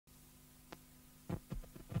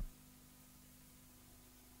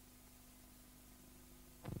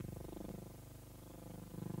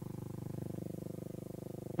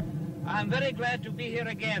I'm very glad to be here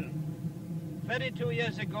again. 32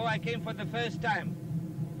 years ago, I came for the first time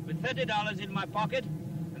with $30 in my pocket,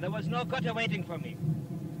 and there was no quota waiting for me.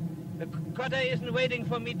 The quota isn't waiting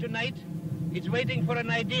for me tonight. It's waiting for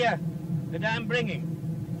an idea that I'm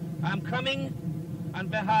bringing. I'm coming on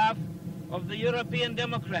behalf of the European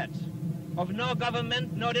Democrats, of no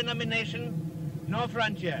government, no denomination, no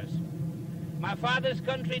frontiers. My father's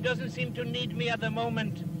country doesn't seem to need me at the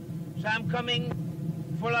moment, so I'm coming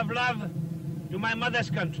full of love to my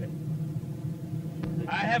mother's country.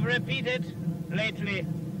 I have repeated lately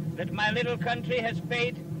that my little country has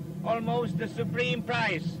paid almost the supreme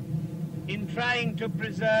price in trying to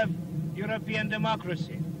preserve European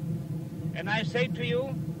democracy. And I say to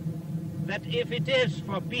you that if it is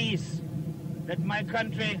for peace that my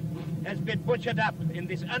country has been butchered up in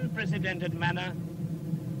this unprecedented manner,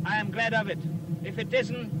 I am glad of it. If it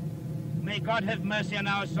isn't, may God have mercy on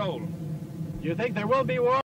our soul. You think there will be war?